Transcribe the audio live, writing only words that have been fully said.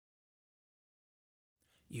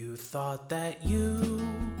You thought that you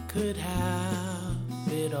could have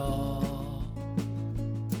it all,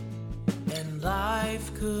 and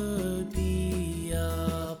life could be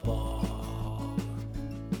a ball.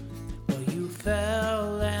 Well, you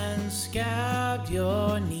fell and scabbed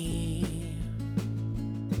your knee.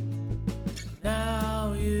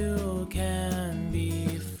 Now you can be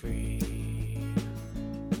free.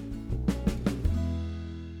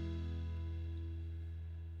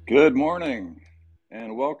 Good morning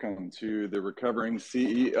and welcome to the Recovering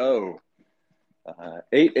CEO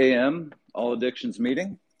 8 a.m. All Addictions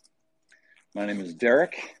meeting. My name is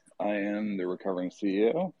Derek. I am the Recovering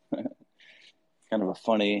CEO. Kind of a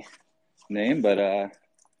funny name, but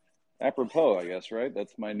apropos, I guess, right?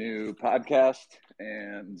 That's my new podcast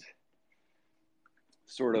and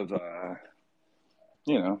sort of,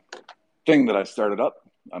 thing that I started up.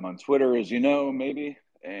 I'm on Twitter, as you know, maybe,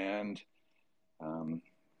 and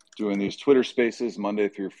doing these Twitter spaces Monday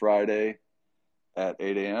through Friday at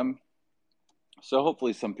 8 a.m. So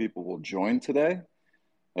hopefully some people will join today.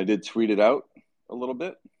 I did tweet it out a little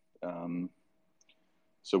bit.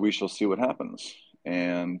 So we shall see what happens.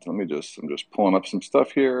 And I'm just pulling up some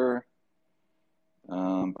stuff here.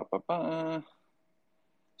 So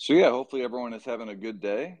yeah, hopefully everyone is having a good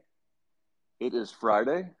day. It is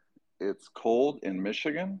Friday. It's cold in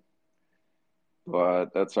Michigan,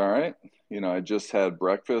 but that's all right. You know, I just had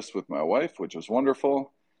breakfast with my wife, which was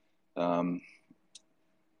wonderful. The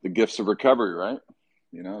gifts of recovery, right?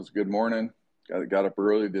 You know, it was a good morning. Got up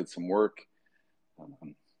early, did some work,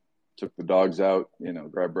 took the dogs out,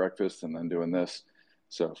 grabbed breakfast, and then doing this.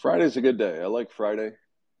 So Friday's a good day. I like Friday,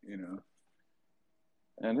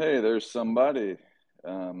 And hey, there's somebody.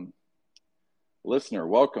 Listener,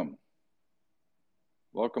 welcome.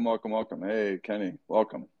 Welcome. Hey, Kenny,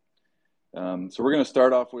 welcome. So we're going to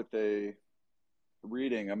start off with a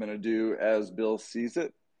reading. I'm going to do As Bill Sees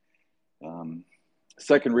It.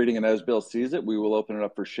 Second reading in As Bill Sees It. We will open it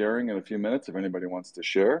up for sharing in a few minutes if anybody wants to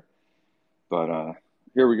share. But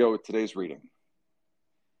here we go with today's reading.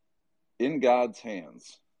 In God's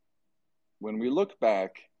hands. When we look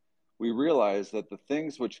back, we realize that the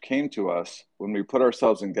things which came to us when we put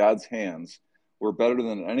ourselves in God's hands were better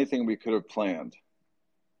than anything we could have planned.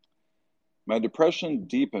 My depression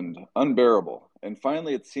deepened, unbearable, and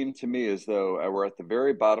finally it seemed to me as though I were at the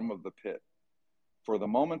very bottom of the pit. For the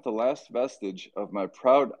moment, the last vestige of my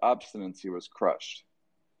proud obstinacy was crushed.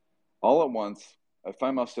 All at once, I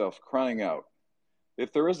find myself crying out,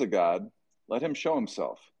 if there is a God, let him show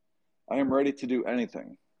himself. I am ready to do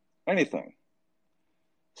anything. Anything.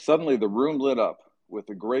 Suddenly, the room lit up with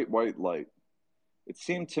a great white light. It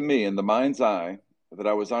seemed to me in the mind's eye that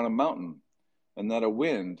I was on a mountain and that a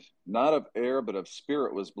wind, not of air but of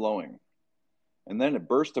spirit, was blowing. And then it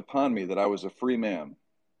burst upon me that I was a free man.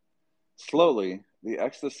 Slowly, the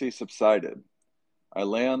ecstasy subsided. I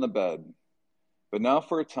lay on the bed. But now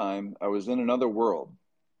for a time, I was in another world,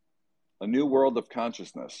 a new world of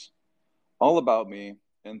consciousness. All about me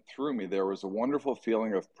and through me, there was a wonderful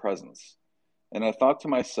feeling of presence. And I thought to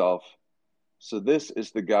myself, so this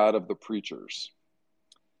is the God of the preachers.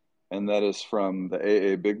 And that is from the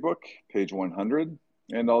AA Big Book, page 100,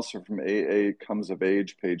 and also from AA Comes of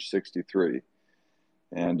Age, page 63.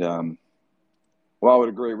 And wow, what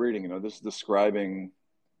a great reading. This is describing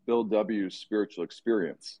Bill W.'s spiritual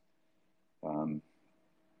experience,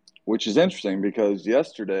 which is interesting because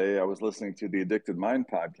yesterday I was listening to the Addicted Mind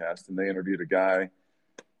podcast, and they interviewed a guy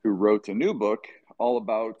who wrote a new book all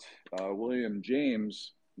about William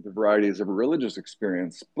James, The Varieties of a Religious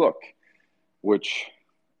Experience book, which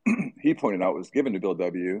he pointed out was given to Bill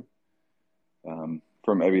W.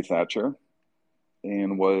 From Evie Thatcher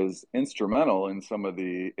and was instrumental in some of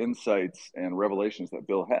the insights and revelations that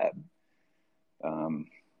Bill had,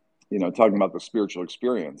 talking about the spiritual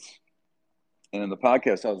experience. And in the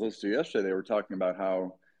podcast I was listening to yesterday, they were talking about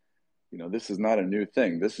how, this is not a new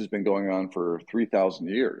thing. This has been going on for 3,000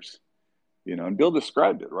 years, and Bill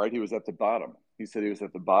described it, right? He was at the bottom. He said he was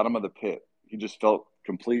at the bottom of the pit. He just felt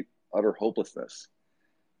complete, utter hopelessness.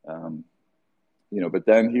 But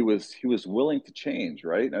then he was willing to change,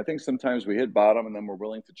 right? And I think sometimes we hit bottom and then we're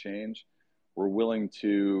willing to change. We're willing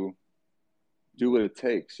to do what it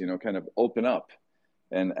takes, kind of open up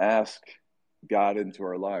and ask God into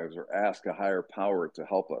our lives or ask a higher power to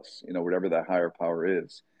help us, whatever that higher power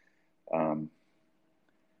is. And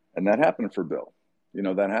that happened for Bill,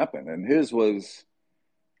 that happened. And his was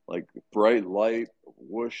like bright light,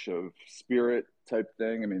 whoosh of spirit type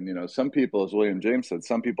thing. I mean, some people, as William James said,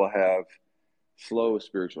 some people have slow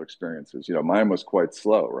spiritual experiences. Mine was quite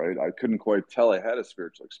slow, right? I couldn't quite tell I had a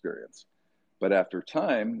spiritual experience. But after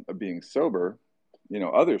time of being sober,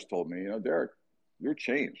 others told me, Derek, you're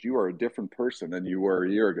changed. You are a different person than you were a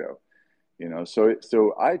year ago.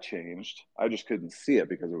 So I changed. I just couldn't see it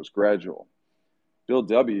because it was gradual. Bill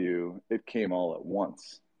W., it came all at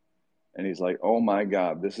once. And he's like, oh my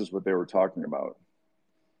God, this is what they were talking about.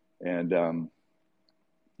 And,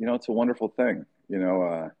 it's a wonderful thing.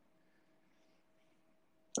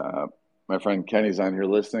 My friend Kenny's on here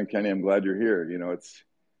listening. Kenny, I'm glad you're here. It's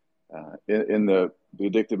in the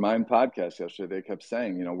Addicted Mind podcast yesterday, they kept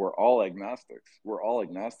saying, we're all agnostics. We're all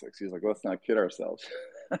agnostics. He's like, let's not kid ourselves.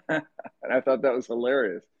 And I thought that was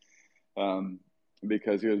hilarious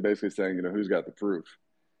because he was basically saying, who's got the proof?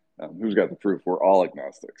 Who's got the proof? We're all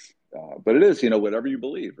agnostics. But it is, whatever you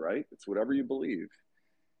believe, right? It's whatever you believe.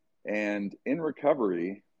 And in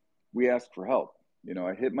recovery, we ask for help.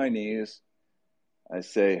 I hit my knees. I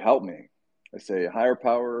say, help me. I say, higher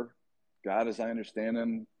power, God as I understand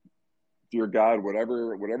him, dear God,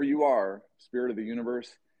 whatever you are, spirit of the universe,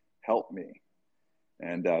 help me.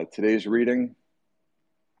 And today's reading,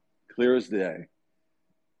 clear as day.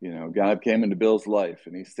 God came into Bill's life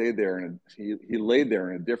and he stayed there and he laid there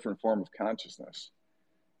in a different form of consciousness.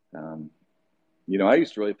 I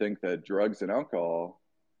used to really think that drugs and alcohol,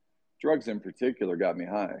 drugs in particular, got me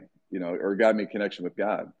high, or got me connection with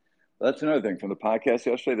God. That's another thing from the podcast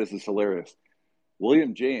yesterday. This is hilarious.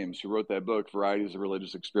 William James, who wrote that book, Varieties of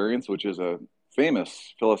Religious Experience, which is a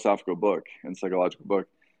famous philosophical book and psychological book,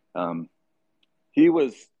 he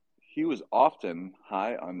was often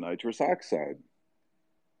high on nitrous oxide,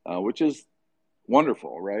 which is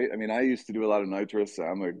wonderful, right? I mean, I used to do a lot of nitrous.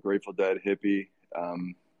 I'm a Grateful Dead hippie.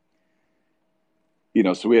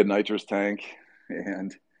 So we had nitrous tank,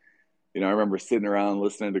 and I remember sitting around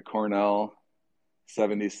listening to Cornell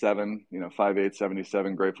 77,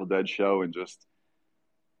 5/8/77 Grateful Dead show, and just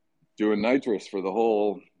doing nitrous for the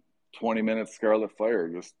whole 20 minutes Scarlet Fire,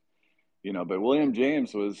 but William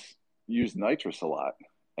James used nitrous a lot.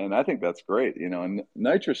 And I think that's great, and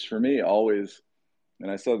nitrous for me always, and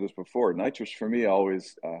I said this before, nitrous for me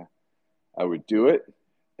always, I would do it.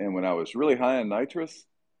 And when I was really high on nitrous,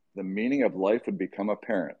 the meaning of life would become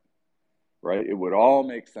apparent, right? It would all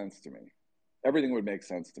make sense to me. Everything would make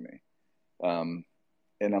sense to me.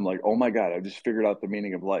 And I'm like, oh my God, I just figured out the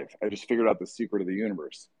meaning of life. I just figured out the secret of the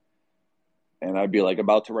universe. And I'd be like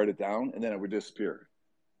about to write it down, and then it would disappear.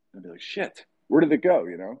 I'd be like, shit, where did it go,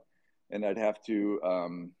 And I'd have to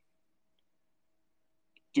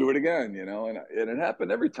do it again, and it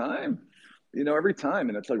happened every time, every time.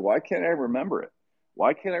 And it's like, why can't I remember it?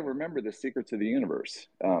 Why can't I remember the secret to the universe?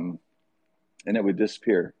 And it would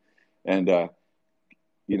disappear. And,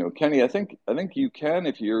 Kenny, I think you can,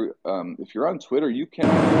 if you're on Twitter, you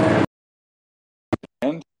can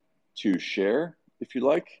to share if you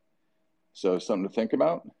like. So something to think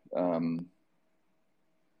about.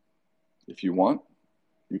 If you want,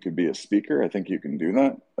 you could be a speaker. I think you can do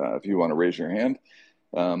that if you want to raise your hand,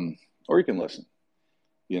 or you can listen.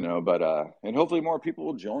 But and hopefully more people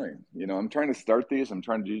will join. I'm trying to start these. I'm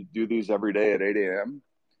trying to do these every day at 8 a.m.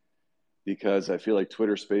 because I feel like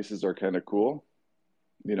Twitter Spaces are kind of cool.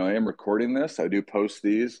 I am recording this. I do post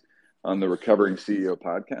these on the Recovering CEO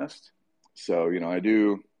podcast. So, I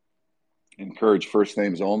do encourage first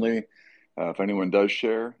names only. If anyone does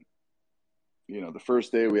share, the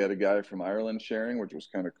first day we had a guy from Ireland sharing, which was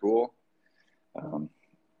kind of cool.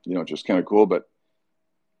 Just kind of cool, but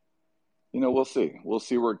we'll see. We'll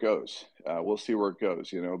see where it goes. But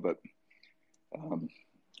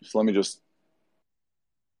so let me just.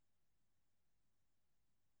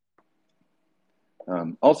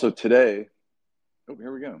 Also today,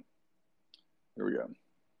 here we go.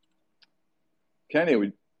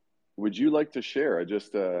 Kenny, would you like to share?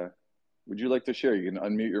 Would you like to share? You can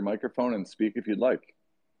unmute your microphone and speak if you'd like.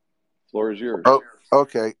 The floor is yours. Oh,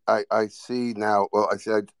 okay. I see now. Well, I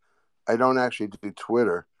said I don't actually do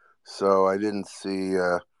Twitter, so I didn't see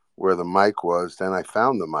where the mic was. Then I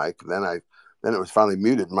found the mic. Then it was finally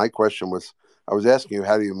muted. My question was, I was asking you,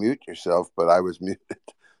 how do you mute yourself? But I was muted.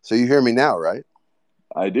 So you hear me now, right?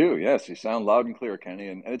 I do. Yes, you sound loud and clear, Kenny,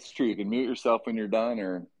 and it's true. You can mute yourself when you're done,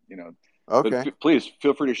 or Okay. But please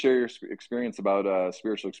feel free to share your experience about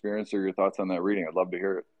spiritual experience or your thoughts on that reading. I'd love to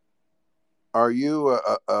hear it. Are you?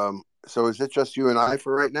 So is it just you and I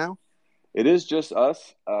for right now? It is just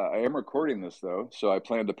us. I am recording this though, so I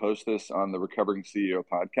plan to post this on the Recovering CEO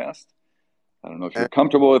podcast. I don't know if you're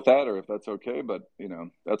comfortable with that or if that's okay, but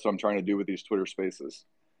that's what I'm trying to do with these Twitter Spaces.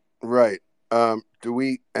 Right. Do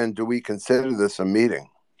we consider this a meeting?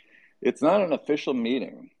 It's not an official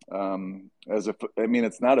meeting.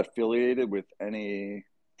 It's not affiliated with any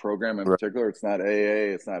program in particular. It's not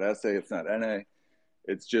AA, it's not SA, it's not NA.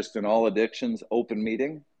 It's just an all addictions open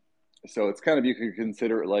meeting. So it's kind of, you could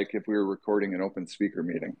consider it like if we were recording an open speaker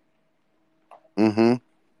meeting. Mm-hmm.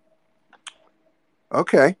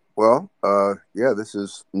 Okay. Well, yeah, this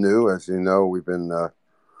is new. As you know, we've been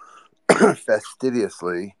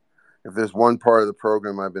fastidiously. If there's one part of the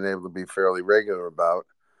program I've been able to be fairly regular about,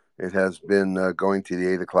 it has been going to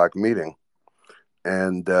the 8 o'clock meeting.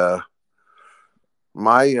 And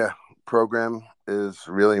my program is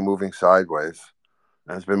really moving sideways.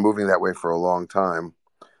 And it's been moving that way for a long time.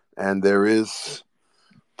 And there is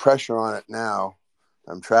pressure on it now.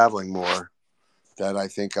 I'm traveling more that I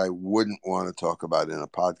think I wouldn't want to talk about in a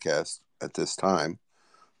podcast at this time.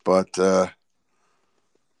 But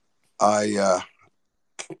I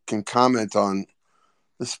can comment on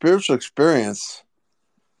the spiritual experience.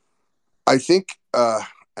 I think, and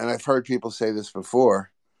I've heard people say this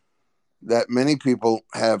before, that many people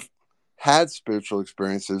have had spiritual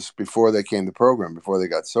experiences before they came to program, before they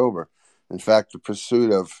got sober. In fact, the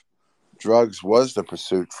pursuit of drugs was the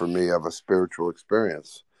pursuit for me of a spiritual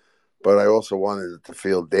experience. But I also wanted it to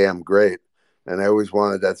feel damn great. And I always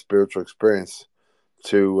wanted that spiritual experience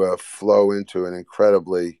to flow into an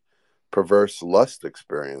incredibly perverse lust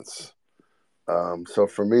experience. So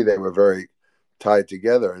for me, they were very tied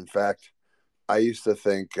together. In fact, I used to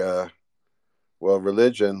think, well,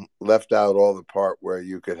 religion left out all the part where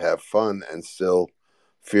you could have fun and still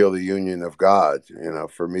feel the union of God. You know,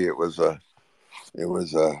 for me, it was a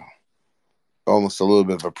almost a little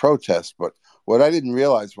bit of a protest. But what I didn't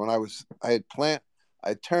realize when I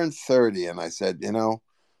turned 30, and I said, you know,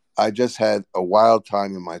 I just had a wild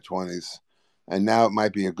time in my 20s, and now it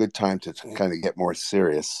might be a good time to kind of get more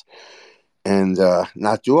serious and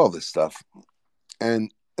not do all this stuff.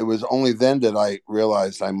 And it was only then that I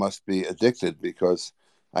realized I must be addicted, because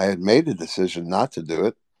I had made a decision not to do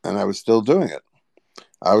it, and I was still doing it.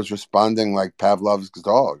 I was responding like Pavlov's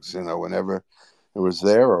dogs, you know, whenever it was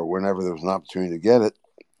there or whenever there was an opportunity to get it.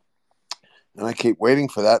 And I keep waiting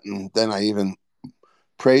for that. And then I even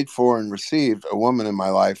prayed for and received a woman in my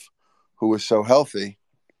life who was so healthy.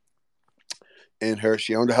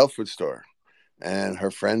 She owned a health food store, and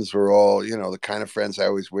her friends were all, you know, the kind of friends I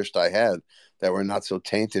always wished I had, that were not so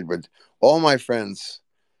tainted. But all my friends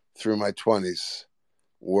through my 20s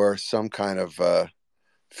were some kind of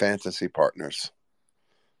fantasy partners.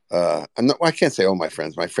 I can't say all my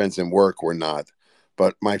friends. My friends in work were not,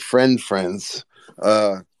 but my friends,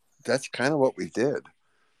 that's kind of what we did.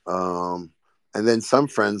 Um, and then some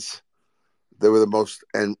friends, they were the most,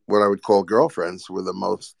 and what I would call girlfriends, were the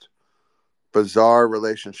most bizarre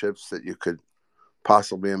relationships that you could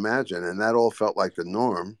possibly imagine. And that all felt like the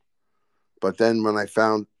norm. But then when I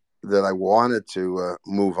found that I wanted to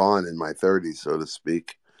move on in my 30s, so to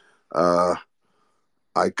speak, uh,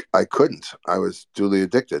 I couldn't. I was duly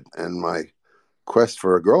addicted. And my quest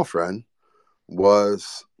for a girlfriend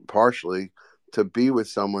was partially to be with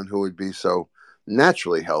someone who would be so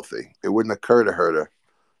naturally healthy. It wouldn't occur to her to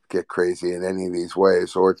get crazy in any of these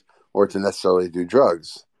ways, or to necessarily do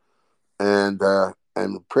drugs. And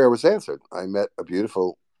prayer was answered. I met a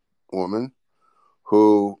beautiful woman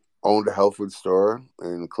who owned a health food store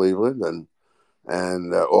in Cleveland,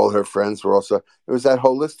 and all her friends were also. It was that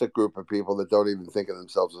holistic group of people that don't even think of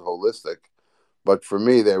themselves as holistic, but for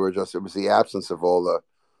me, they were just. It was the absence of all the,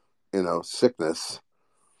 you know, sickness,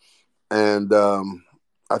 and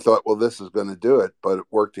I thought, well, this is going to do it, but it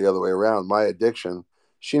worked the other way around. My addiction.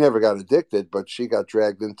 She never got addicted, but she got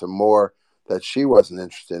dragged into more that she wasn't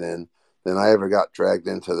interested in than I ever got dragged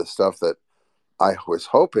into the stuff that I was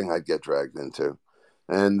hoping I'd get dragged into.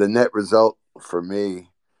 And the net result for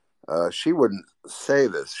me, she wouldn't say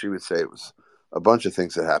this. She would say it was a bunch of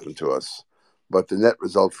things that happened to us. But the net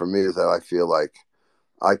result for me is that I feel like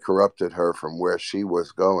I corrupted her from where she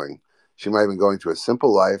was going. She might have been going to a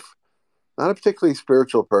simple life, not a particularly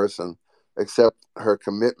spiritual person, except her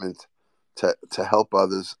commitment to help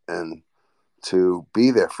others and to be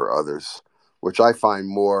there for others, which I find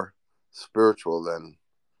more spiritual than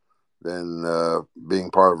being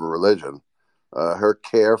part of a religion. Her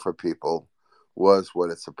care for people was what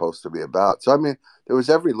it's supposed to be about. So, I mean, there was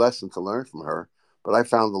every lesson to learn from her, but I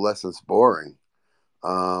found the lessons boring.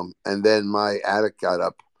 And then my attic got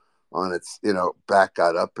up on its, you know, back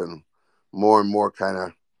got up, and more kind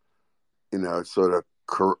of, you know, sort of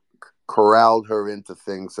corralled her into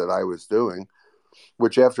things that I was doing,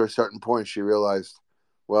 which after a certain point she realized,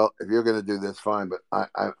 well, if you're going to do this, fine, but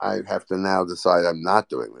I have to now decide I'm not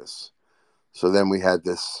doing this. So then we had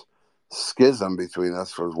this schism between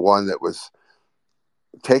us. Was one that was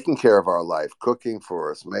taking care of our life, cooking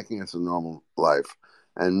for us, making us a normal life,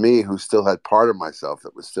 and me, who still had part of myself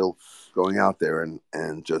that was still going out there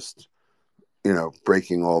and just, you know,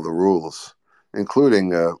 breaking all the rules. including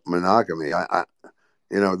monogamy.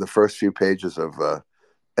 The first few pages of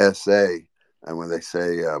essay, and when they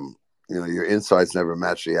say, your insides never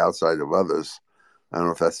match the outside of others. I don't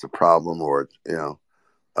know if that's the problem or,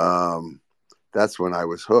 that's when I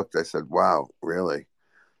was hooked. I said, wow, really?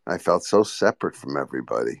 I felt so separate from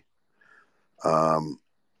everybody. Um,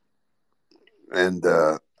 and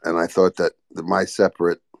I thought that my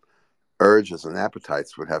separate urges and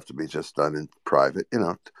appetites would have to be just done in private,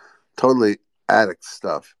 totally addict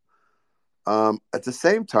stuff. At the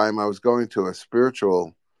same time, I was going to a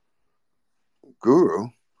spiritual guru,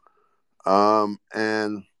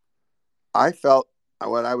 and I felt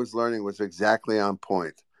what I was learning was exactly on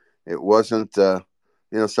point. It wasn't,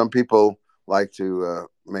 some people like to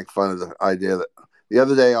make fun of the idea that the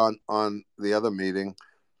other day on the other meeting,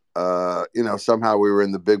 somehow we were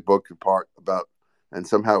in the big book part and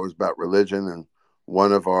somehow it was about religion. And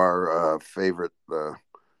one of our favorite,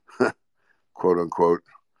 quote unquote,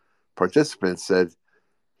 participants said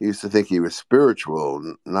he used to think he was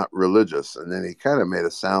spiritual, not religious. And then he kind of made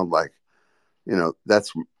it sound like,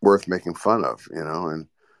 that's worth making fun of, and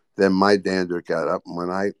then my dander got up. And when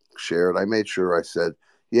I shared, I made sure I said,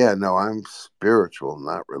 yeah, no, I'm spiritual,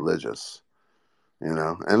 not religious, and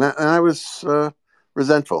I was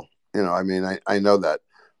resentful. I know that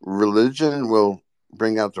religion will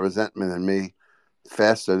bring out the resentment in me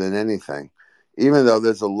faster than anything, even though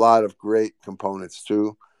there's a lot of great components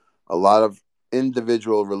too, a lot of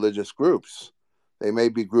individual religious groups. They may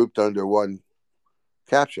be grouped under one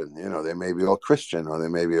caption, they may be all Christian or they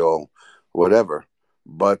may be all whatever.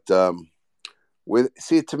 But to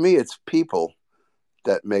me, it's people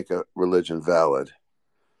that make a religion valid.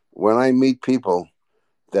 When I meet people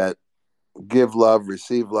that give love,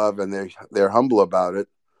 receive love, and they're humble about it,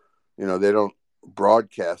 they don't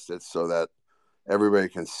broadcast it so that everybody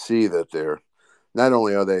can see that they're not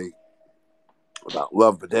only are they about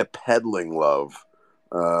love, but they're peddling love,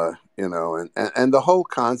 and the whole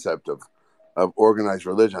concept of organized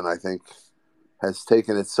religion, I think, has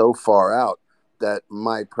taken it so far out that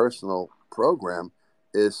my personal program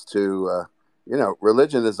is to,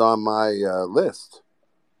 religion is on my list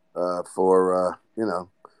for,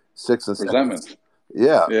 6 and 7. Resentments.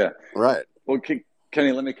 Yeah. Yeah. Right. Well,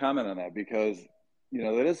 Kenny, let me comment on that because,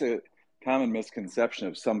 that is a common misconception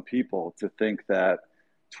of some people to think that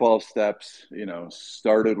 12 steps,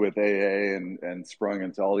 started with AA and sprung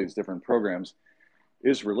into all these different programs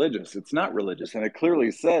is religious. It's not religious. And it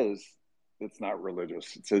clearly says it's not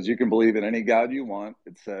religious. It says you can believe in any God you want.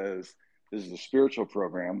 It says this is a spiritual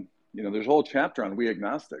program. There's a whole chapter on we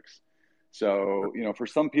agnostics. So, for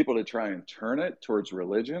some people to try and turn it towards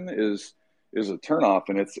religion is a turnoff,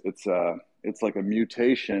 and it's like a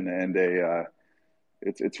mutation and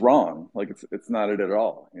it's wrong. Like it's not it at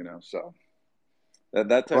all, so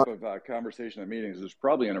that type of conversation at meetings is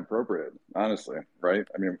probably inappropriate, honestly. Right.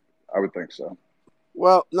 I mean, I would think so.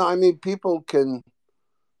 Well, no, I mean, people can,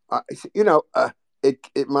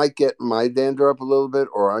 it might get my dander up a little bit,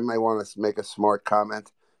 or I might want to make a smart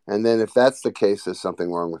comment. And then if that's the case, there's something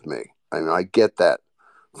wrong with me. I get that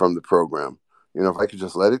from the program. If I could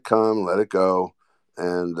just let it come, let it go,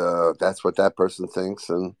 and that's what that person thinks,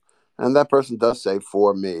 and that person does say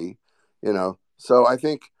for me, So I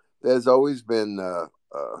think there's always been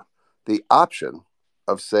the option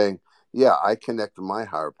of saying, yeah, I connect to my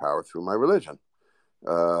higher power through my religion,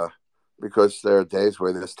 because there are days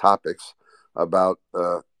where there's topics about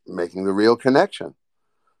making the real connection,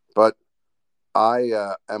 but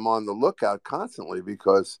I am on the lookout constantly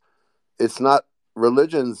because it's not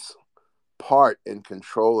religion's part in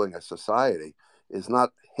controlling a society is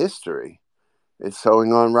not history. It's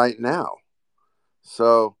going on right now.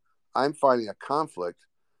 So I'm finding a conflict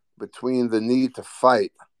between the need to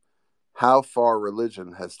fight how far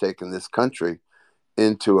religion has taken this country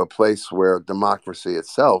into a place where democracy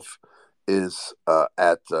itself is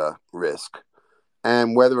at risk,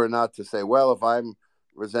 and whether or not to say, well, if I'm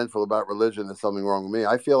resentful about religion, there's something wrong with me.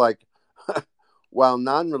 I feel like while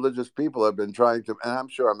non-religious people have been trying to, and I'm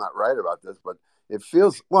sure I'm not right about this, but it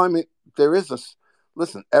feels, well, I mean, there is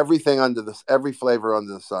listen, everything under this, every flavor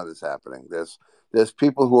under the sun is happening. There's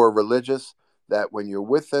people who are religious that when you're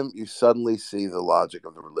with them, you suddenly see the logic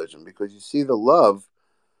of the religion because you see the love,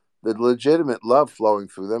 the legitimate love flowing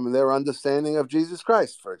through them and their understanding of Jesus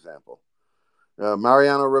Christ, for example.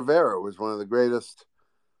 Mariano Rivera was one of the greatest,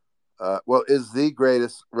 is the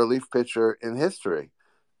greatest relief pitcher in history.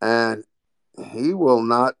 And he will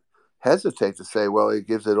not hesitate to say, well, he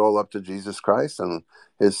gives it all up to Jesus Christ and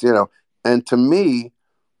his, and to me,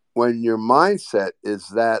 when your mindset is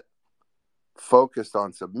that focused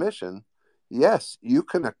on submission, yes, you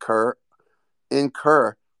can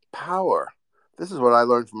incur power this is what I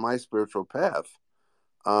learned from my spiritual path,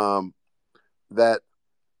 that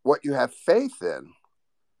what you have faith in.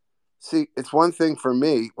 See, it's one thing for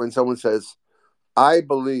me when someone says, I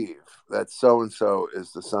believe that so and so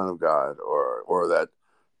is the Son of God, or that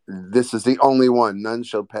this is the only one, none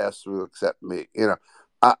shall pass through except me.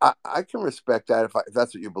 I can respect that if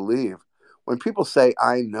that's what you believe. When people say,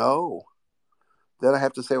 I know, then I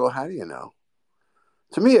have to say, well, how do you know?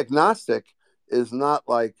 To me, agnostic is not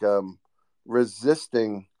like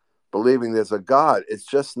resisting believing there's a God. It's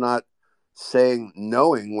just not saying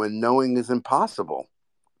knowing when knowing is impossible.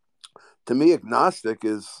 To me, agnostic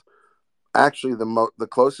is actually the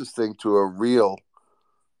closest thing to a real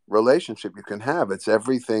relationship you can have. It's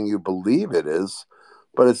everything you believe it is,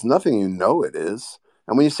 but it's nothing you know it is.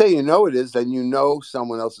 And when you say you know it is, then you know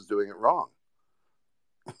someone else is doing it wrong.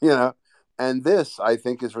 you know, and this I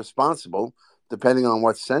think is responsible, depending on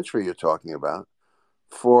what century you're talking about,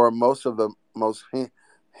 for most of the most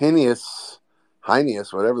heinous,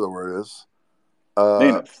 whatever the word is,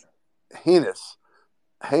 uh, Heinous.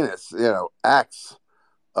 heinous, acts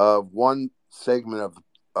of one segment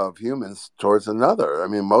of humans towards another. I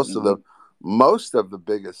mean, most of the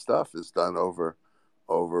biggest stuff is done over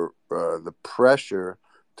the pressure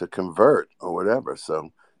to convert or whatever.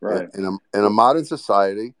 So Right. in a modern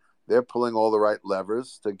society, they're pulling all the right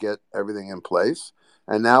levers to get everything in place.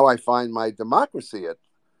 And now I find my democracy at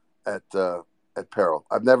peril.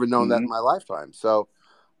 I've never known that in my lifetime. So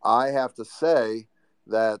I have to say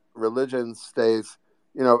that religion stays.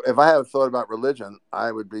 If I had thought about religion,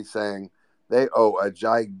 I would be saying they owe a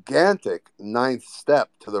gigantic ninth step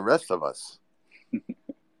to the rest of us.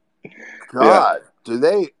 God, Yeah. do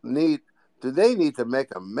they need to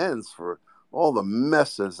make amends for all the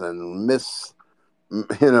messes and missed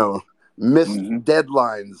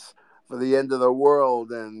deadlines for the end of the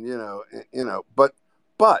world, and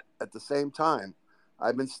but at the same time,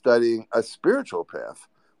 I've been studying a spiritual path,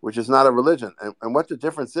 which is not a religion. And what the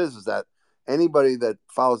difference is that anybody that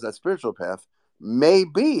follows that spiritual path may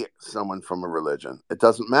be someone from a religion. It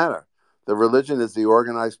doesn't matter. The religion is the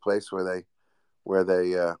organized place where they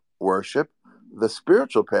worship. The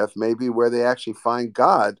spiritual path may be where they actually find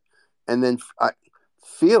God, and then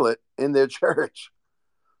feel it in their church.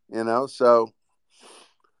 So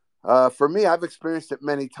for me, I've experienced it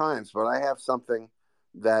many times, but I have something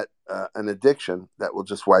that an addiction that will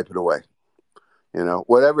just wipe it away.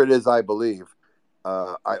 Whatever it is I believe,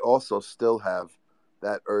 I also still have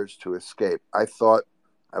that urge to escape. I thought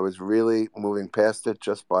I was really moving past it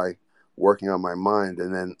just by working on my mind,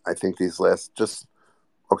 and then I think these last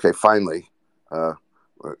finally, uh,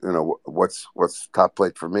 what's top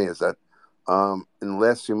plate for me is that in the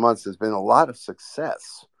last few months there's been a lot of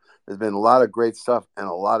success. There's been a lot of great stuff and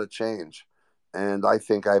a lot of change, and I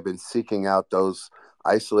think I've been seeking out those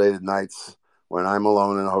isolated nights when I'm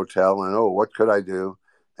alone in a hotel and what could I do?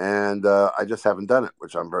 And I just haven't done it,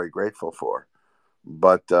 which I'm very grateful for.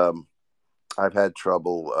 But I've had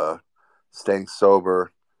trouble staying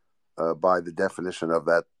sober by the definition of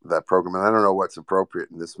that program. And I don't know what's appropriate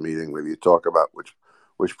in this meeting when you talk about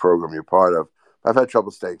which program you're part of. I've had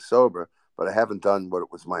trouble staying sober, but I haven't done what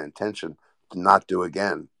it was my intention to not do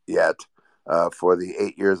again yet for the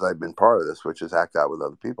 8 years I've been part of this, which is act out with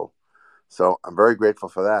other people. So I'm very grateful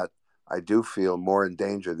for that. I do feel more in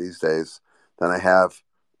danger these days than I have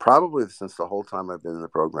probably since the whole time I've been in the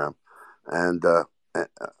program. And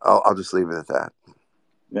I'll just leave it at that.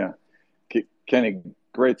 Yeah. Kenny,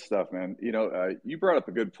 great stuff, man. You brought up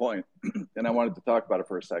a good point, and I wanted to talk about it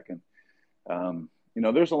for a second.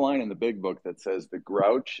 There's a line in the big book that says the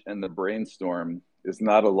grouch and the brainstorm is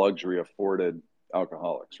not a luxury afforded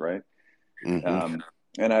alcoholics, right? Mm-hmm.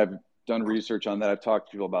 And I've done research on that. I've talked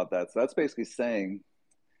to people about that. So that's basically saying,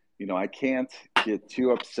 I can't get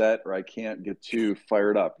too upset or I can't get too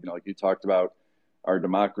fired up. Like you talked about, our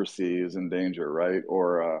democracy is in danger, right?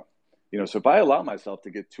 Or, so if I allow myself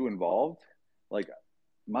to get too involved, like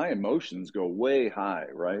my emotions go way high,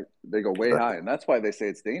 right? They go way high. And that's why they say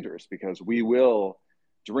it's dangerous, because we will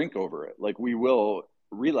drink over it. Like we will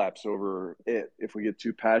relapse over it if we get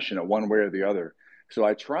too passionate one way or the other. So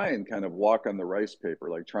I try and kind of walk on the rice paper,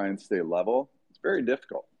 like try and stay level. It's very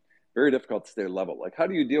difficult to stay level. Like, how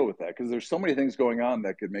do you deal with that? Because there's so many things going on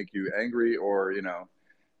that could make you angry, or,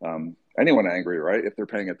 anyone angry, right? If they're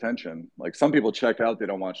paying attention. Like some people check out, they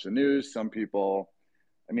don't watch the news. Some people,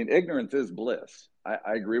 ignorance is bliss.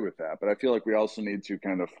 I agree with that. But I feel like we also need to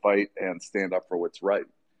kind of fight and stand up for what's right.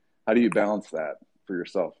 How do you balance that for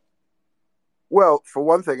yourself? Well, for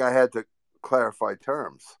one thing, I had to clarify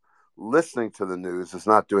terms. Listening to the news is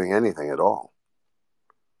not doing anything at all.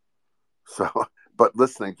 So, but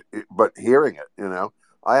hearing it,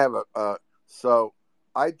 I have So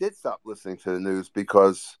I did stop listening to the news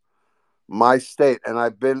because my state, and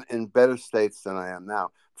I've been in better states than I am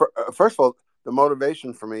now. First of all, the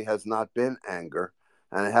motivation for me has not been anger,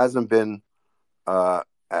 and it hasn't been uh,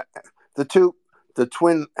 the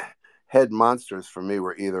twin head monsters for me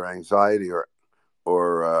were either anxiety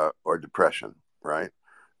or depression, right?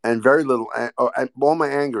 And very little, all my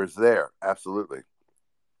anger is there, absolutely.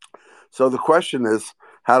 So the question is,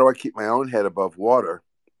 how do I keep my own head above water?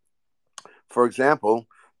 For example,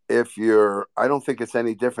 I don't think it's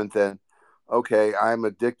any different than, okay, I'm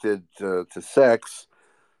addicted to sex.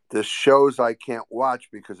 There's shows I can't watch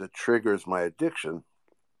because it triggers my addiction.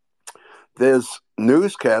 There's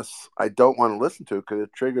newscasts I don't want to listen to because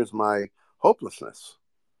it triggers my hopelessness.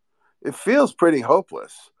 It feels pretty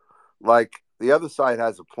hopeless. Like the other side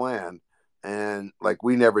has a plan, and like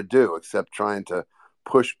we never do, except trying to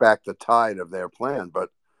push back the tide of their plan. But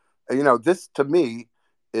this to me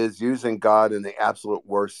is using God in the absolute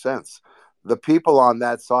worst sense. The people on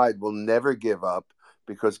that side will never give up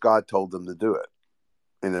because God told them to do it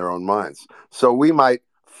in their own minds. So we might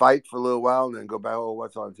fight for a little while and then go back, oh,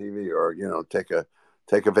 what's on TV, or take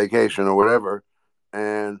a vacation or whatever.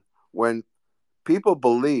 And when people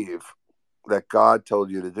believe that God told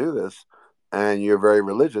you to do this and you're very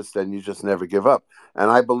religious, then you just never give up. And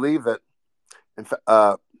I believe that,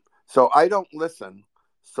 so I don't listen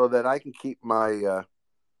so that I can keep my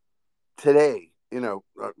today. The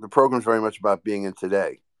program's very much about being in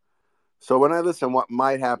today. So when I listen what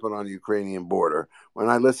might happen on the Ukrainian border, when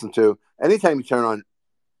I listen to, anytime you turn on,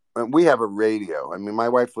 we have a radio. I mean, my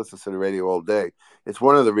wife listens to the radio all day. It's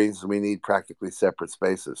one of the reasons we need practically separate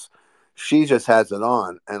spaces. She just has it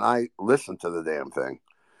on, and I listen to the damn thing.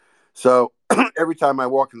 So every time I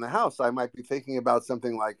walk in the house, I might be thinking about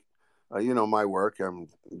something like, my work. I'm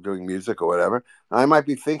doing music or whatever. I might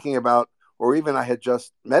be thinking about, or even I had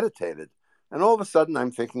just meditated, and all of a sudden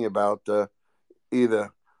I'm thinking about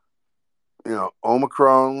either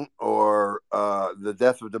Omicron or the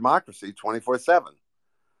death of democracy 24/7.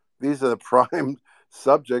 These are the prime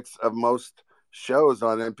subjects of most shows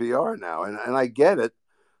on NPR now, and I get it.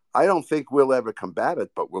 I don't think we'll ever combat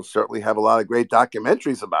it, but we'll certainly have a lot of great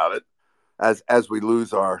documentaries about it as we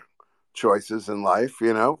lose our choices in life.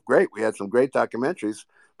 Great. We had some great documentaries,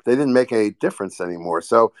 but they didn't make any difference anymore.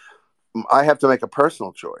 So I have to make a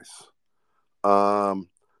personal choice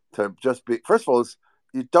to just be. First of all,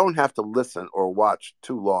 you don't have to listen or watch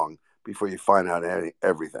too long before you find out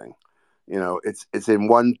everything. It's in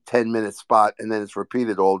one 10-minute spot and then it's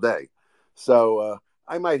repeated all day. So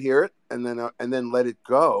I might hear it and then let it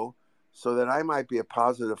go, so that I might be a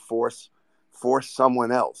positive force for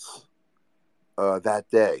someone else that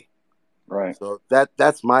day. Right. So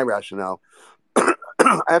that's my rationale.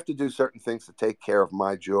 I have to do certain things to take care of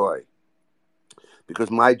my joy,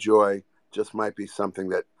 because my joy just might be something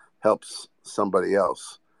that helps somebody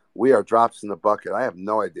else. We are drops in the bucket. I have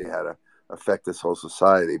no idea how to affect this whole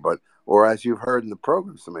society, or as you've heard in the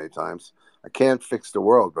program so many times, I can't fix the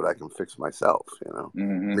world, but I can fix myself.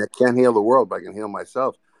 Mm-hmm. I can't heal the world, but I can heal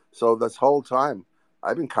myself. So this whole time,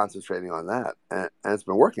 I've been concentrating on that, and it's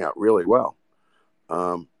been working out really well.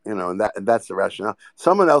 And that's the rationale.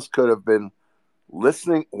 Someone else could have been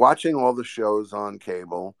watching all the shows on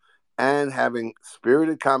cable, and having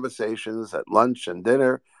spirited conversations at lunch and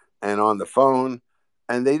dinner and on the phone,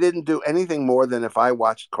 and they didn't do anything more than if I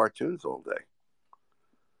watched cartoons all day.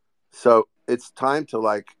 So it's time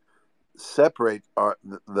to separate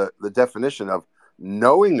the definition of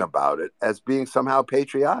knowing about it as being somehow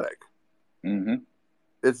patriotic. Mm-hmm.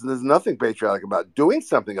 There's nothing patriotic about it. Doing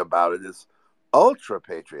something about it is ultra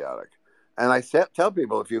patriotic. And I tell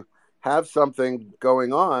people, if you have something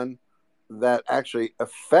going on that actually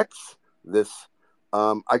affects this,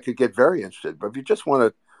 I could get very interested. But if you just want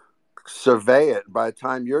to survey it, by the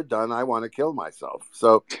time you're done, I want to kill myself.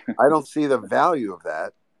 So I don't see the value of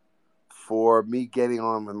that for me getting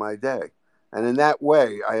on with my day. And in that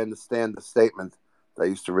way, I understand the statement that I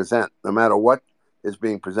used to resent. No matter what is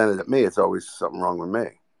being presented at me, it's always something wrong with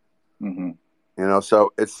me. Mm-hmm.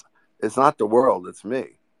 So it's not the world, it's me.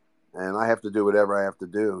 And I have to do whatever I have to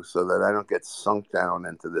do so that I don't get sunk down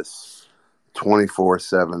into this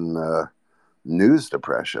 24/7 news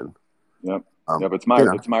depression. Yep. Yep. It's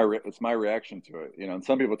my reaction to it. And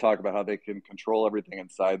some people talk about how they can control everything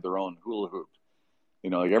inside their own hula hoop.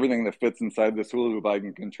 Like everything that fits inside this hula hoop, I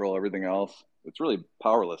can control everything else. It's really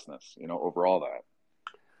powerlessness, over all that.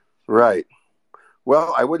 Right.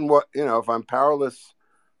 Well, I wouldn't want, if I'm powerless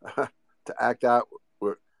to act out,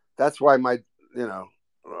 that's why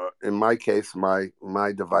in my case,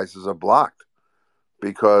 my devices are blocked,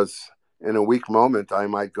 because in a weak moment, I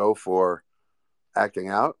might go for acting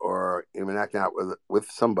out, or, or even acting out with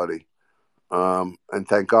somebody. And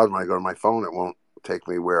thank God when I go to my phone, it won't take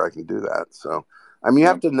me where I can do that. So, I mean, you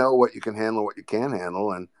have to know what you can handle, what you can't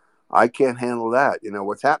handle, and I can't handle that.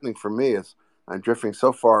 What's happening for me is I'm drifting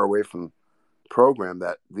so far away from program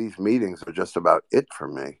that these meetings are just about it for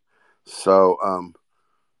me. So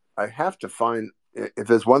I have to find, if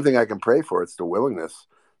there's one thing I can pray for, it's the willingness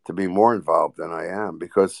to be more involved than I am,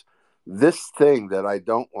 because this thing that I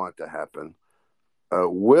don't want to happen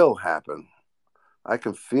will happen. I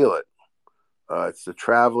can feel it. It's the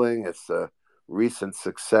traveling, it's the recent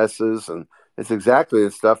successes, and it's exactly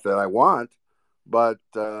the stuff that I want. But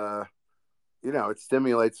it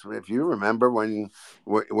stimulates. If you remember when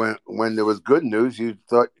there was good news, you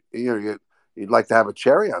thought you'd like to have a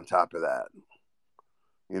cherry on top of that,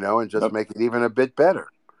 and just make it even a bit better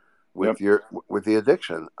with the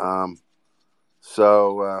addiction.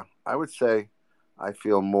 So I would say I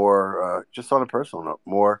feel more, just on a personal note,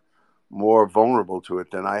 more vulnerable to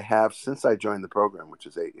it than I have since I joined the program, which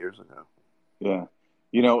is 8 years ago. Yeah.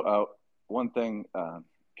 One thing,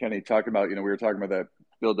 Kenny, talking about, we were talking about that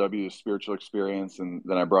Bill W.'s spiritual experience, and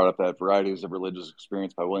then I brought up that Varieties of Religious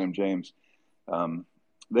Experience by William James.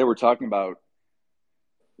 They were talking about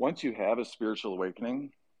once you have a spiritual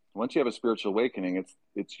awakening,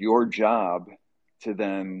 it's your job to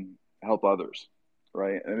then help others,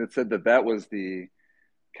 right? And it said that was the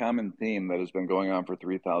common theme that has been going on for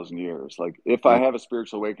 3,000 years. Like, if I have a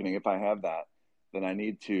spiritual awakening, if I have that, then I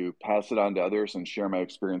need to pass it on to others and share my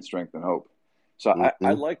experience, strength, and hope. So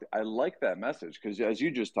I like that message, because as you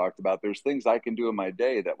just talked about, there's things I can do in my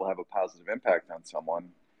day that will have a positive impact on someone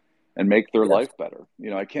and make their life better.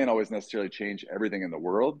 I can't always necessarily change everything in the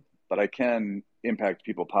world, but I can impact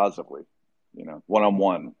people positively,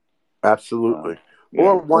 one-on-one. Absolutely.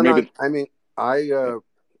 Or I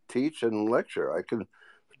teach and lecture. I can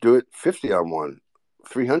do it 50 on one,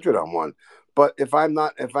 300 on one. But if I'm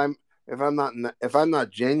not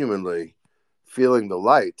genuinely feeling the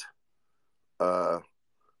light,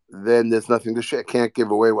 then there's nothing to share. Can't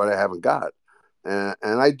give away what I haven't got, and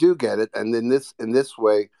I do get it. And in this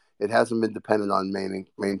way, it hasn't been dependent on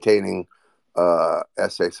maintaining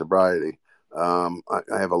SA sobriety. I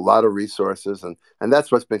have a lot of resources, and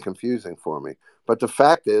that's what's been confusing for me. But the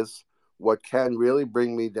fact is, what can really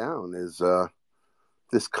bring me down is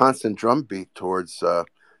this constant drumbeat towards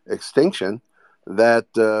extinction that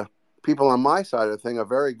people on my side of the thing are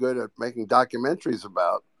very good at making documentaries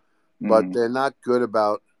about, but they're not good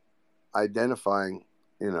about identifying,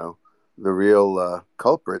 the real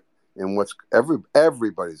culprit in what's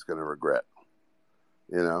everybody's going to regret.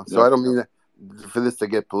 So I don't mean for this to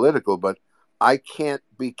get political, but I can't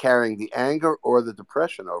be carrying the anger or the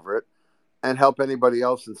depression over it and help anybody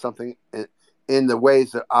else in something in the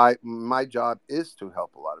ways that my job is to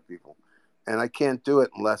help a lot of people. And I can't do it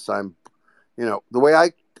unless I'm, the way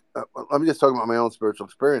let me just talk about my own spiritual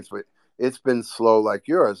experience, but it's been slow like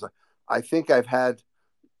yours. I think I've had,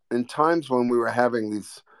 in times when we were having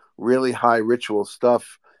these really high ritual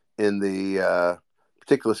stuff in the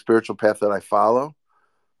particular spiritual path that I follow,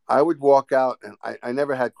 I would walk out, and I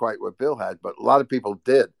never had quite what Bill had, but a lot of people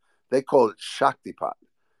did. They call it Shaktipat.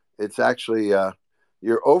 It's actually,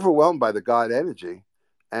 you're overwhelmed by the God energy,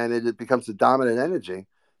 and it becomes the dominant energy.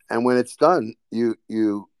 And when it's done,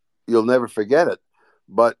 you'll never forget it.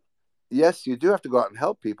 But yes, you do have to go out and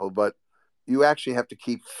help people, but you actually have to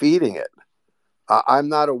keep feeding it. I'm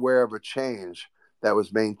not aware of a change that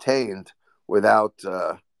was maintained without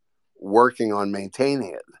working on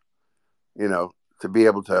maintaining it. To be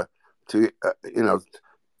able to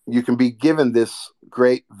you can be given this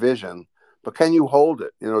great vision, but can you hold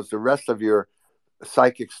it? Is the rest of your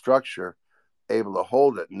psychic structure able to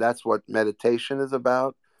hold it? And that's what meditation is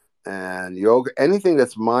about. And yoga, anything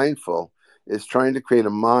that's mindful, is trying to create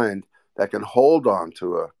a mind that can hold on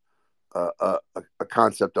to a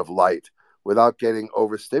concept of light without getting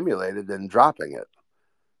overstimulated and dropping it.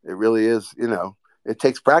 It really is, it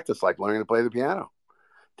takes practice, like learning to play the piano.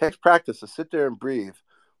 It takes practice to sit there and breathe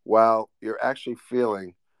while you're actually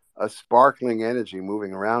feeling a sparkling energy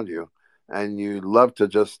moving around you. And you love to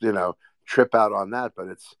just, trip out on that. But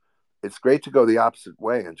it's great to go the opposite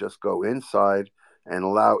way and just go inside and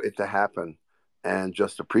allow it to happen and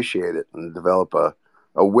just appreciate it and develop a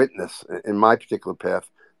witness. In my particular path,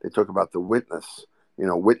 they talk about the witness,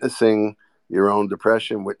 witnessing your own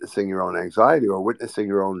depression, witnessing your own anxiety, or witnessing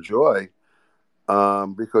your own joy,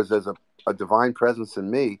 because there's a divine presence in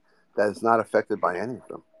me that is not affected by any of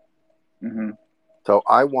them. Mm-hmm. So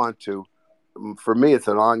I want to, for me, it's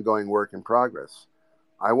an ongoing work in progress.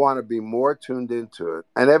 I want to be more tuned into it.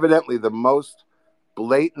 And evidently the most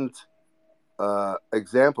blatant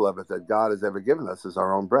example of it that God has ever given us is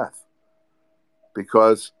our own breath.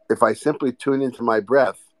 because if I simply tune into my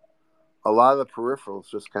breath, a lot of the peripherals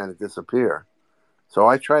just kind of disappear. So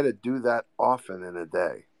I try to do that often in a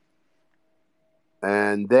day.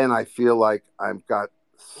 And then I feel like I've got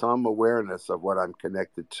some awareness of what I'm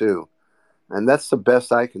connected to. And that's the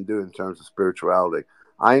best I can do in terms of spirituality.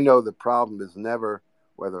 I know the problem is never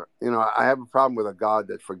whether, I have a problem with a God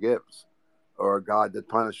that forgives or a God that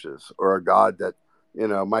punishes or a God that,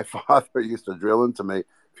 my father used to drill into me.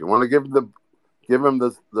 If you want to give him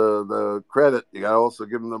the credit, you got to also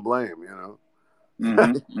give him the blame,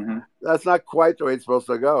 Mm-hmm. That's not quite the way it's supposed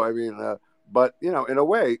to go. I mean, but, in a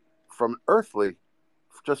way, from earthly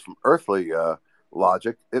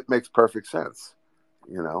logic, it makes perfect sense.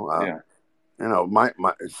 Yeah.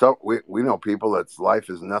 So we know people that's life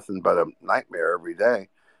is nothing but a nightmare every day.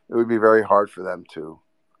 It would be very hard for them to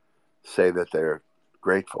say that they're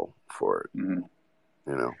grateful for it. Mm-hmm.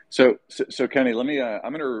 So Kenny, let me.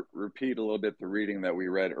 I'm going to repeat a little bit the reading that we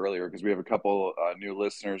read earlier because we have a couple new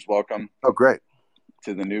listeners. Welcome. Oh, great.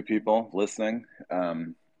 To the new people listening.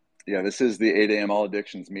 This is the 8 a.m. All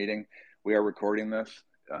Addictions meeting. We are recording this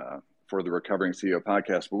for the Recovering CEO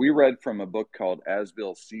podcast, but we read from a book called As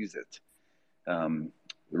Bill Sees It.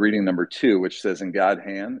 Reading number 2, which says, in God's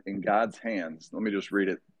hands. Let me just read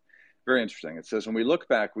it. Very interesting. It says, when we look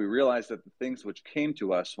back, we realize that the things which came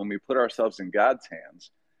to us when we put ourselves in God's hands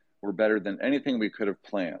were better than anything we could have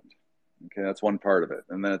planned. Okay, that's one part of it.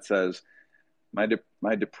 And then it says,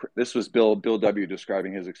 this was Bill W.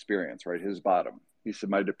 describing his experience, right? His bottom. He said,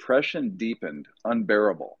 my depression deepened,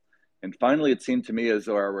 unbearable. And finally, it seemed to me as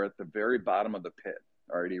though I were at the very bottom of the pit.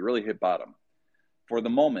 All right, he really hit bottom. For the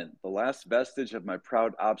moment, the last vestige of my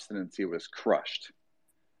proud obstinacy was crushed.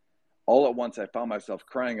 All at once, I found myself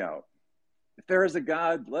crying out, if there is a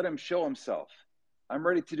God, let him show himself. I'm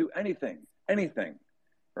ready to do anything,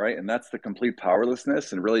 right? And that's the complete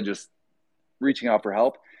powerlessness and really just reaching out for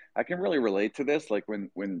help. I can really relate to this. Like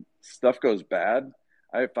when stuff goes bad,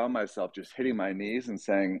 I found myself just hitting my knees and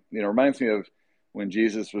saying, it reminds me of when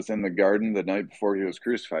Jesus was in the garden the night before he was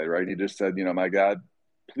crucified, right? He just said, my God,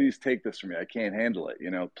 please take this from me. I can't handle it.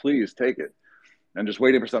 Please take it. And just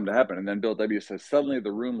waiting for something to happen. And then Bill W. says, suddenly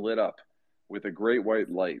the room lit up with a great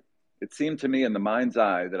white light. It seemed to me in the mind's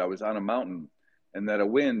eye that I was on a mountain and that a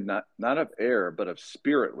wind, not of air, but of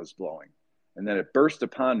spirit was blowing. And then it burst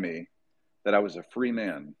upon me that I was a free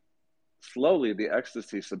man. Slowly, the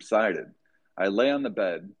ecstasy subsided. I lay on the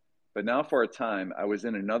bed, but now for a time, I was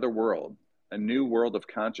in another world, a new world of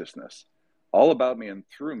consciousness. All about me and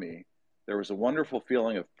through me, there was a wonderful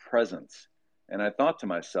feeling of presence. And I thought to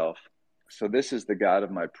myself, so this is the God of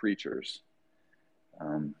my preachers.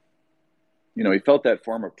 He felt that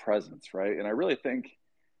form of presence, right? And I really think,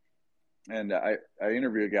 and I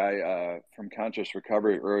interviewed a guy from Conscious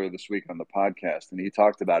Recovery earlier this week on the podcast, and he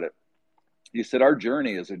talked about it. He said, our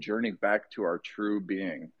journey is a journey back to our true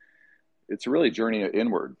being. It's really a journey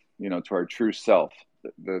inward, to our true self,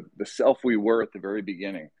 the self we were at the very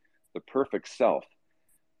beginning, the perfect self.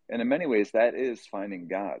 And in many ways, that is finding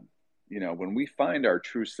God. When we find our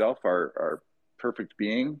true self, our perfect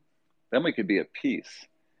being, then we could be at peace.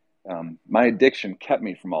 My addiction kept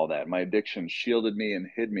me from all that. My addiction shielded me and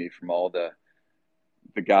hid me from all the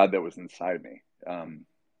God that was inside me.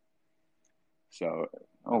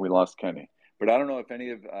 We lost Kenny. But I don't know if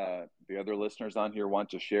any of the other listeners on here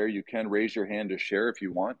want to share. You can raise your hand to share if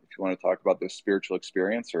you want to talk about this spiritual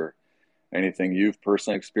experience or anything you've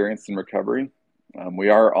personally experienced in recovery. We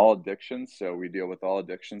are all addictions, so we deal with all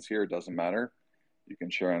addictions here. It doesn't matter. You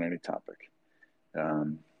can share on any topic.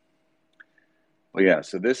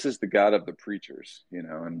 So this is the God of the preachers,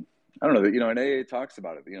 and I don't know that, and AA talks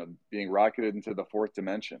about it, being rocketed into the fourth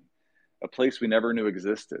dimension, a place we never knew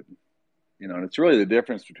existed, and it's really the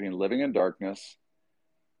difference between living in darkness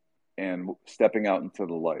and stepping out into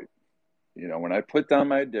the light. When I put down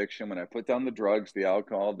my addiction, when I put down the drugs, the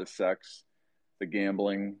alcohol, the sex, the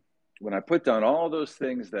gambling, when I put down all those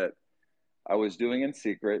things that I was doing in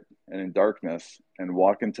secret and in darkness and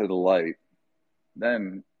walk into the light,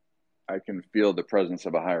 then I can feel the presence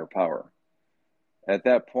of a higher power. At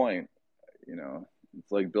that point,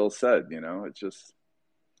 it's like Bill said, it's just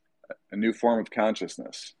a new form of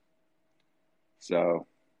consciousness. So,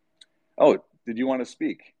 did you want to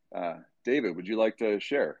speak? David, would you like to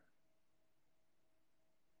share?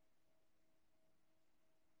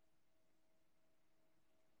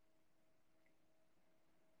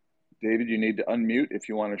 David, you need to unmute if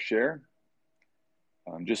you want to share.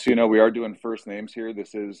 Just so you know, we are doing first names here.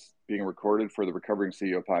 This is being recorded for the Recovering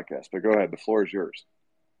CEO podcast. But go ahead. The floor is yours.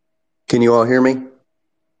 Can you all hear me?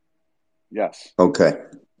 Yes. Okay.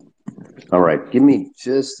 All right. Give me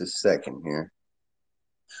just a second here.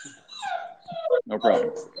 No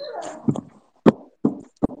problem.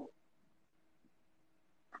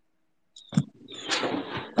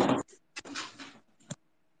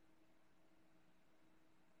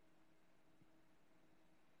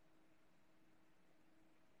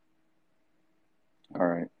 All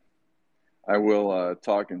right. I will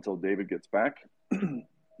talk until David gets back.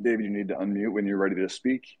 David, you need to unmute when you're ready to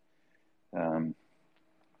speak. But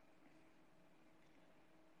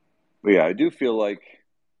yeah, I do feel like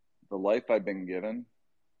the life I've been given,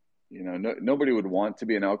 nobody would want to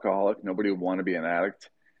be an alcoholic. Nobody would want to be an addict,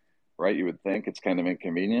 right? You would think it's kind of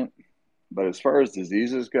inconvenient. But as far as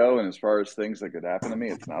diseases go and as far as things that could happen to me,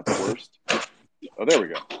 it's not the worst. Oh, there we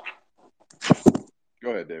go.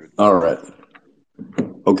 Go ahead, David. All right.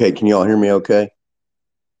 Okay. Can you all hear me okay?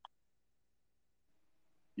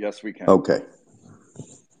 Yes, we can. Okay.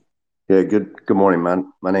 Yeah. Good morning.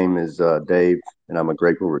 My name is Dave, and I'm a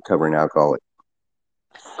grateful recovering alcoholic.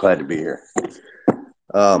 Glad to be here.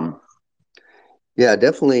 Yeah,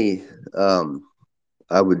 definitely.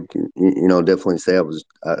 I would, definitely say I was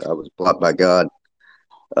blocked by God.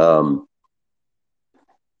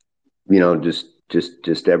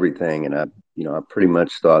 Just everything, and I pretty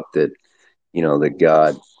much thought that, that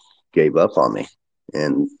God gave up on me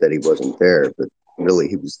and that He wasn't there, but really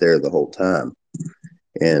He was there the whole time.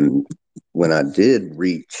 And when I did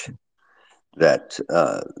reach that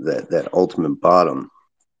ultimate bottom,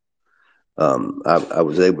 I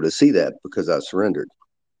was able to see that because I surrendered.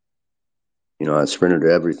 I surrendered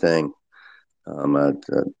to everything. I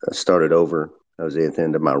started over. I was at the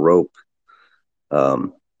end of my rope. I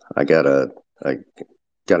got a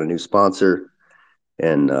new sponsor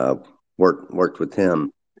and worked with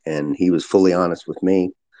him, and he was fully honest with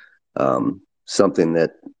me. Something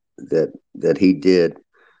that he did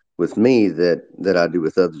with me that I do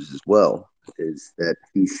with others as well is that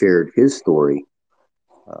he shared his story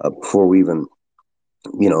before we even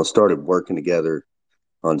started working together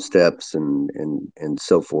on steps and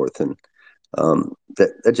so forth, and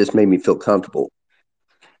that just made me feel comfortable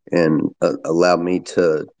and allowed me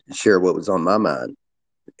to share what was on my mind,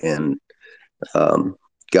 and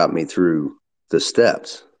got me through the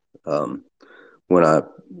steps. When I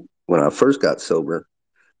first got sober,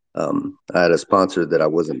 I had a sponsor that I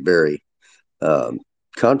wasn't very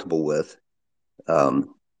comfortable with.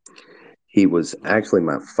 He was actually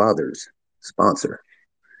my father's sponsor,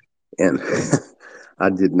 and I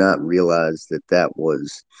did not realize that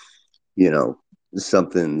was,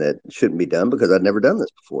 something that shouldn't be done because I'd never done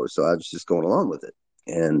this before. So I was just going along with it.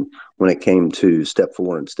 And when it came to step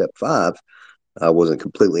 4 and step 5, I wasn't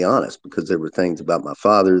completely honest because there were things about my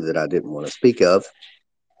father that I didn't want to speak of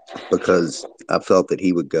because I felt that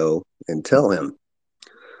he would go and tell him.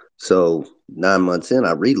 So 9 months in,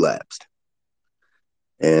 I relapsed.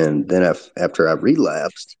 And then after I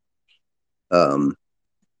relapsed, I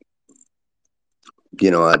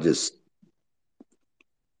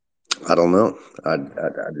don't know. I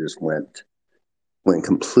just went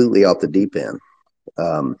completely off the deep end.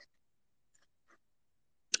 I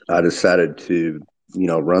decided to,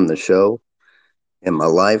 run the show in my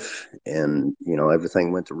life, and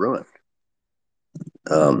everything went to ruin.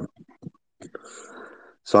 So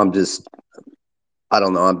I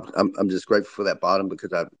don't know. I'm just grateful for that bottom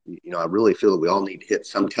because I really feel that we all need to hit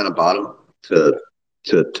some kind of bottom to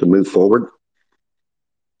move forward.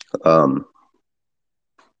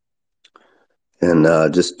 And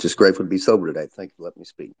just grateful to be sober today. Thank you for letting me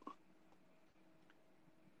speak.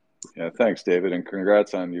 Yeah, thanks, David, and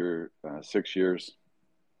congrats on your 6 years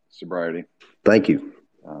sobriety. Thank you.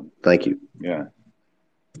 Thank you. Yeah,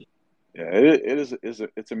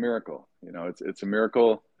 it's a miracle. It's a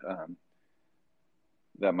miracle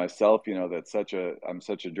that myself, I'm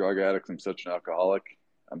such a drug addict, I'm such an alcoholic,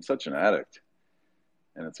 I'm such an addict,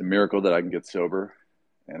 and it's a miracle that I can get sober.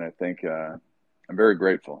 And I think I'm very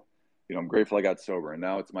grateful. I'm grateful I got sober, and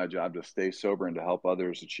now it's my job to stay sober and to help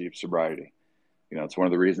others achieve sobriety. It's one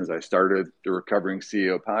of the reasons I started the Recovering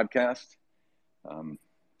CEO podcast.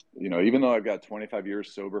 Even though I've got 25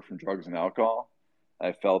 years sober from drugs and alcohol,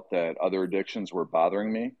 I felt that other addictions were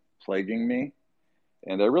bothering me, plaguing me.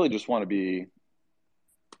 And I really just want to be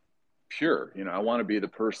pure. I want to be the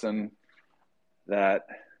person that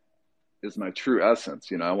is my true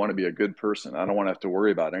essence. I want to be a good person. I don't want to have to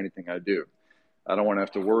worry about anything I do. I don't want to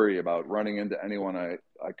have to worry about running into anyone I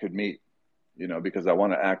could meet, because I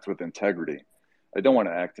want to act with integrity. I don't want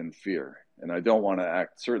to act in fear, and I don't want to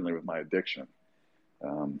act certainly with my addiction,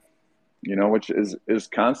 which is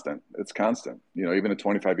constant. It's constant. Even at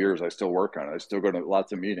 25 years, I still work on it. I still go to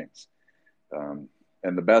lots of meetings. And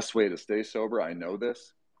the best way to stay sober, I know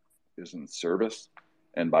this, is in service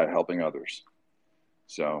and by helping others.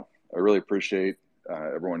 So I really appreciate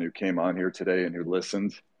everyone who came on here today and who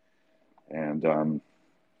listened. And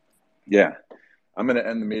yeah, I'm going to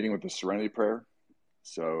end the meeting with the Serenity Prayer.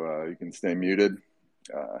 So you can stay muted.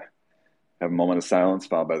 Have a moment of silence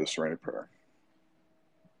followed by the Serenity Prayer.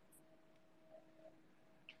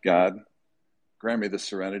 God, grant me the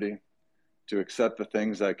serenity to accept the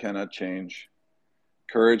things I cannot change,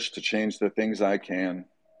 courage to change the things I can,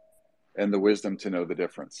 and the wisdom to know the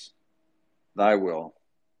difference. Thy will,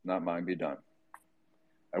 not mine, be done.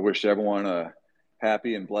 I wish everyone a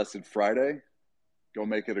happy and blessed Friday. Go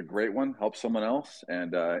make it a great one. Help someone else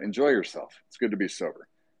and enjoy yourself. It's good to be sober.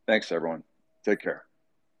 Thanks, everyone. Take care.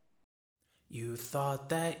 You thought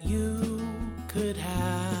that you could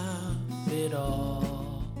have it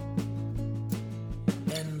all,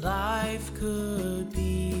 and life could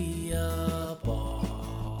be